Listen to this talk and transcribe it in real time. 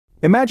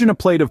Imagine a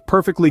plate of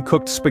perfectly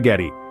cooked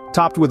spaghetti,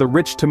 topped with a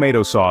rich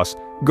tomato sauce,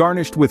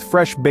 garnished with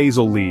fresh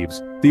basil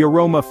leaves, the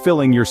aroma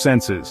filling your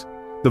senses.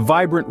 The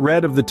vibrant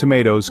red of the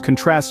tomatoes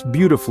contrasts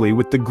beautifully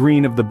with the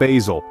green of the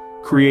basil,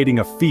 creating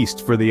a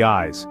feast for the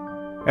eyes.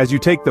 As you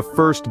take the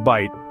first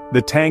bite,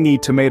 the tangy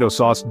tomato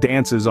sauce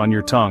dances on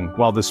your tongue,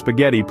 while the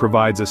spaghetti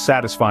provides a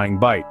satisfying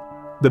bite.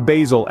 The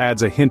basil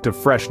adds a hint of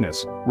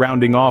freshness,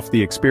 rounding off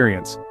the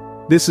experience.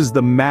 This is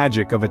the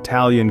magic of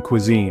Italian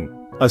cuisine,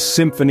 a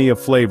symphony of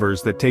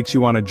flavors that takes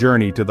you on a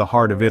journey to the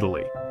heart of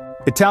Italy.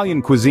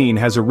 Italian cuisine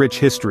has a rich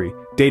history,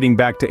 dating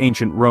back to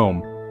ancient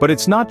Rome, but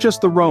it's not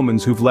just the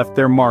Romans who've left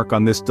their mark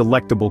on this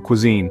delectable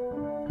cuisine.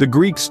 The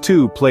Greeks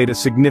too played a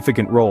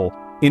significant role,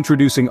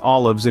 introducing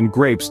olives and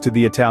grapes to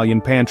the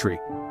Italian pantry.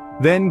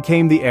 Then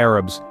came the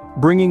Arabs,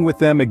 bringing with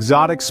them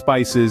exotic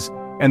spices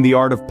and the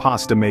art of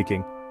pasta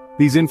making.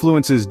 These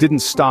influences didn't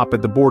stop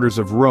at the borders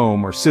of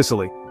Rome or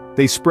Sicily.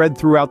 They spread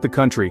throughout the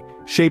country,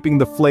 shaping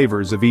the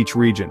flavors of each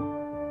region.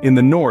 In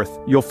the north,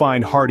 you'll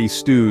find hearty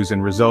stews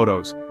and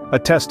risottos, a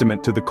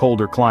testament to the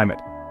colder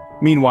climate.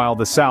 Meanwhile,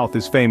 the south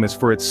is famous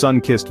for its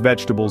sun-kissed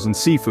vegetables and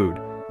seafood,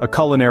 a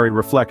culinary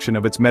reflection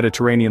of its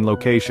Mediterranean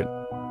location.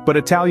 But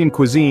Italian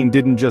cuisine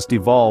didn't just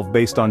evolve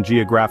based on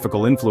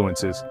geographical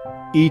influences.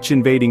 Each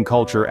invading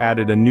culture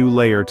added a new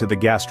layer to the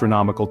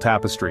gastronomical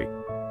tapestry.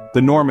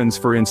 The Normans,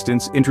 for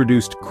instance,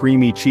 introduced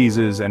creamy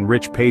cheeses and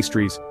rich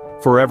pastries,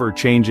 forever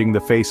changing the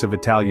face of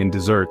Italian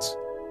desserts.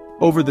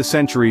 Over the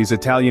centuries,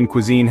 Italian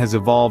cuisine has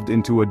evolved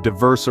into a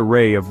diverse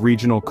array of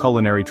regional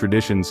culinary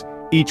traditions,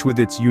 each with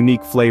its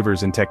unique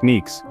flavors and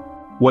techniques.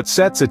 What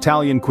sets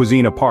Italian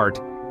cuisine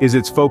apart is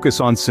its focus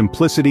on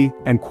simplicity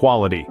and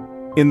quality.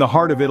 In the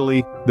heart of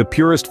Italy, the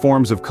purest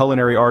forms of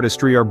culinary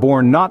artistry are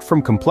born not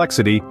from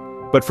complexity,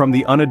 but from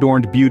the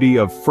unadorned beauty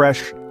of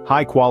fresh,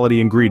 high-quality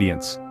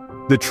ingredients.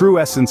 The true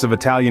essence of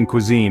Italian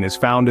cuisine is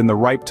found in the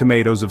ripe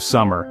tomatoes of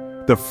summer,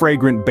 the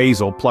fragrant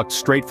basil plucked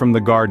straight from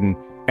the garden,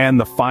 and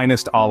the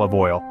finest olive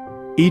oil.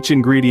 Each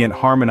ingredient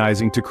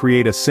harmonizing to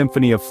create a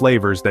symphony of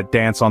flavors that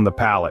dance on the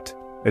palate.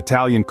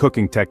 Italian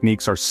cooking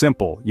techniques are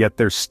simple, yet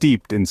they're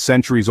steeped in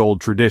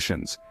centuries-old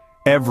traditions.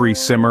 Every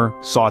simmer,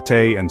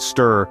 sauté, and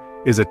stir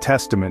is a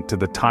testament to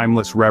the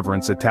timeless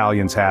reverence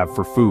Italians have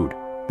for food.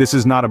 This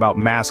is not about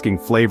masking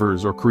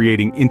flavors or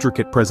creating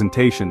intricate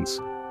presentations.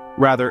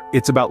 Rather,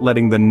 it's about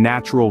letting the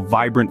natural,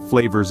 vibrant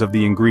flavors of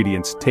the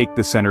ingredients take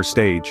the center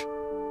stage.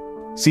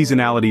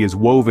 Seasonality is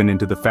woven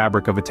into the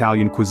fabric of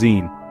Italian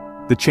cuisine.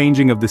 The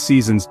changing of the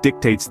seasons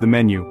dictates the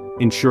menu,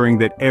 ensuring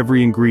that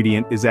every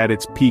ingredient is at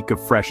its peak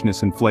of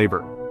freshness and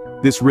flavor.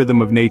 This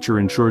rhythm of nature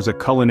ensures a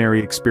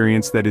culinary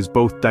experience that is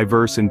both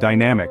diverse and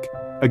dynamic,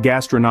 a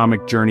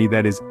gastronomic journey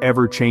that is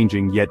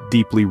ever-changing yet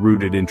deeply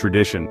rooted in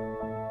tradition.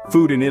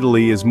 Food in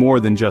Italy is more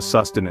than just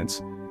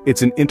sustenance.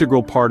 It's an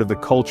integral part of the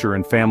culture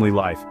and family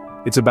life.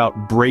 It's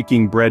about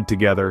breaking bread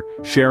together,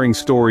 sharing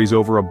stories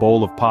over a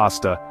bowl of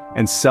pasta,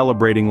 and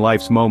celebrating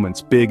life's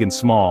moments, big and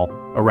small,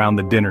 around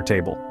the dinner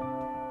table.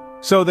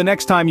 So the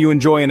next time you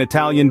enjoy an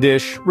Italian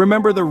dish,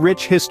 remember the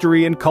rich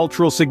history and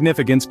cultural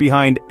significance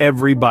behind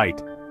every bite.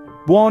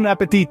 Buon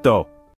appetito!